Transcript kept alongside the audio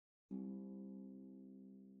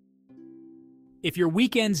If your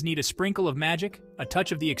weekends need a sprinkle of magic, a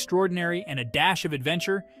touch of the extraordinary, and a dash of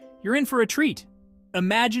adventure, you're in for a treat.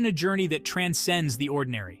 Imagine a journey that transcends the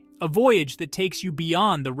ordinary, a voyage that takes you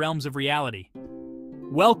beyond the realms of reality.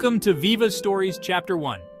 Welcome to ViVAs Stories Chapter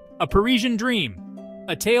 1, A Parisian Dream,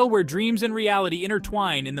 a tale where dreams and reality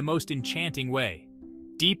intertwine in the most enchanting way.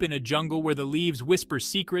 Deep in a jungle where the leaves whisper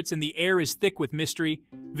secrets and the air is thick with mystery,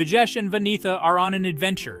 ViVAs and Vanitha are on an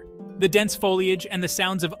adventure. The dense foliage and the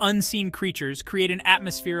sounds of unseen creatures create an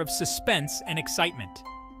atmosphere of suspense and excitement.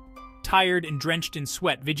 Tired and drenched in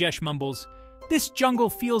sweat, ViVAs mumbles, "This jungle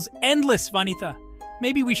feels endless, Vanitha.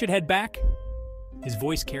 Maybe we should head back?" His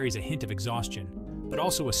voice carries a hint of exhaustion, but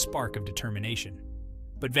also a spark of determination.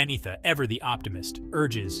 But Vanitha, ever the optimist,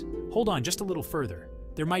 urges, "Hold on just a little further.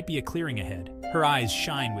 There might be a clearing ahead." Her eyes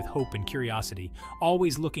shine with hope and curiosity,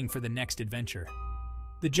 always looking for the next adventure.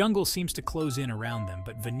 The jungle seems to close in around them,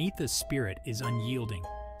 but Vanitha's spirit is unyielding.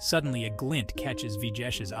 Suddenly, a glint catches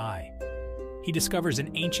ViVAs's eye. He discovers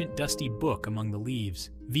an ancient dusty book among the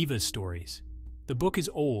leaves, ViVAs Stories. The book is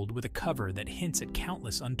old, with a cover that hints at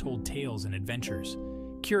countless untold tales and adventures.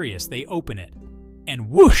 Curious, they open it,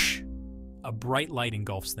 and whoosh! A bright light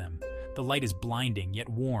engulfs them. The light is blinding, yet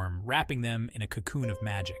warm, wrapping them in a cocoon of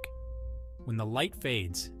magic. When the light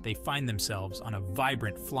fades, they find themselves on a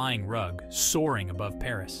vibrant flying rug soaring above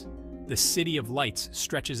Paris. The city of lights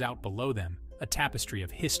stretches out below them, a tapestry of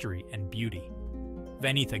history and beauty.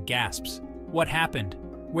 Vanitha gasps, "What happened?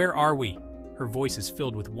 Where are we?" Her voice is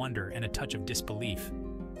filled with wonder and a touch of disbelief.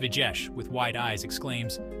 ViVAs, with wide eyes,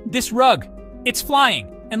 exclaims, "This rug! It's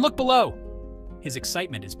flying! And look below!" His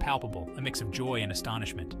excitement is palpable, a mix of joy and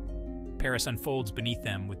astonishment. Paris unfolds beneath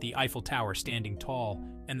them, with the Eiffel Tower standing tall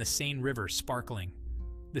and the Seine River sparkling.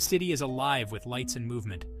 The city is alive with lights and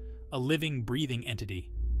movement, a living, breathing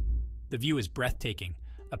entity. The view is breathtaking,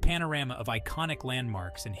 a panorama of iconic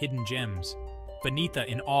landmarks and hidden gems. Vanitha,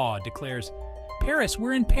 in awe, declares, "Paris,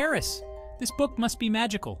 we're in Paris! This book must be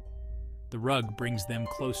magical." The rug brings them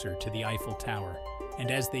closer to the Eiffel Tower,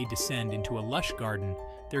 and as they descend into a lush garden,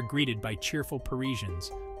 they're greeted by cheerful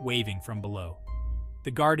Parisians waving from below.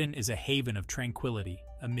 The garden is a haven of tranquility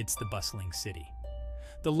amidst the bustling city.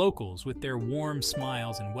 The locals, with their warm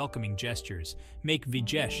smiles and welcoming gestures, make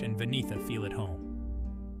ViVAs and Vanitha feel at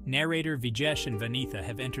home. Narrator ViVAs and Vanitha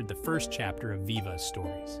have entered the first chapter of ViVAs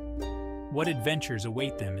Stories. What adventures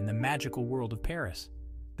await them in the magical world of Paris?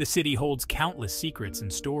 The city holds countless secrets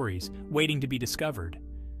and stories waiting to be discovered.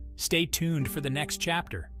 Stay tuned for the next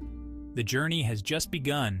chapter. The journey has just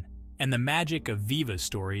begun, and the magic of ViVAs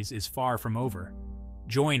Stories is far from over.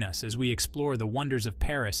 Join us as we explore the wonders of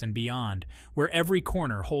Paris and beyond, where every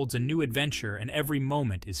corner holds a new adventure and every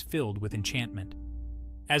moment is filled with enchantment.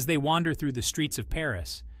 As they wander through the streets of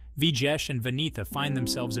Paris, ViVAs and Vanitha find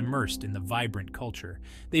themselves immersed in the vibrant culture.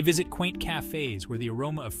 They visit quaint cafes where the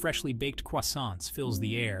aroma of freshly baked croissants fills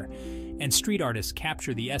the air, and street artists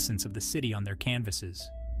capture the essence of the city on their canvases.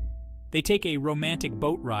 They take a romantic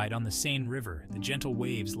boat ride on the Seine River, the gentle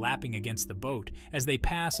waves lapping against the boat as they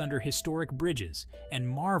pass under historic bridges and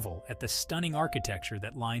marvel at the stunning architecture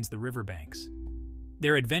that lines the riverbanks.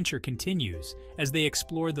 Their adventure continues as they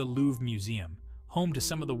explore the Louvre Museum, home to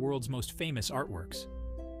some of the world's most famous artworks.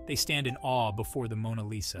 They stand in awe before the Mona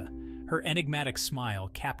Lisa, her enigmatic smile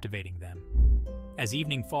captivating them. As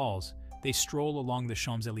evening falls, they stroll along the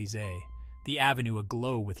Champs-Élysées, the avenue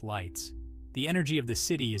aglow with lights. The energy of the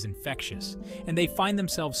city is infectious, and they find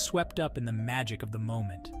themselves swept up in the magic of the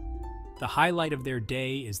moment. The highlight of their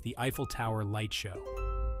day is the Eiffel Tower light show.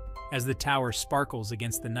 As the tower sparkles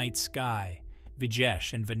against the night sky,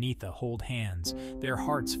 ViVAs and Vanitha hold hands, their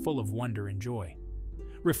hearts full of wonder and joy.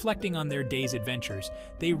 Reflecting on their day's adventures,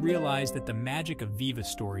 they realize that the magic of ViVAs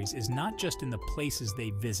Stories is not just in the places they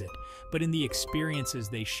visit, but in the experiences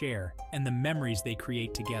they share and the memories they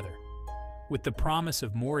create together. With the promise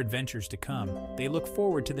of more adventures to come, they look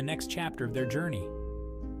forward to the next chapter of their journey.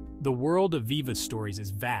 The world of ViVAs Stories is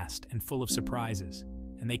vast and full of surprises,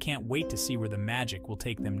 and they can't wait to see where the magic will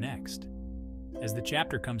take them next. As the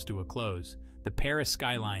chapter comes to a close, the Paris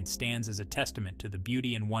skyline stands as a testament to the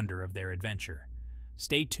beauty and wonder of their adventure.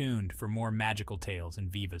 Stay tuned for more magical tales in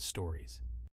ViVAs Stories.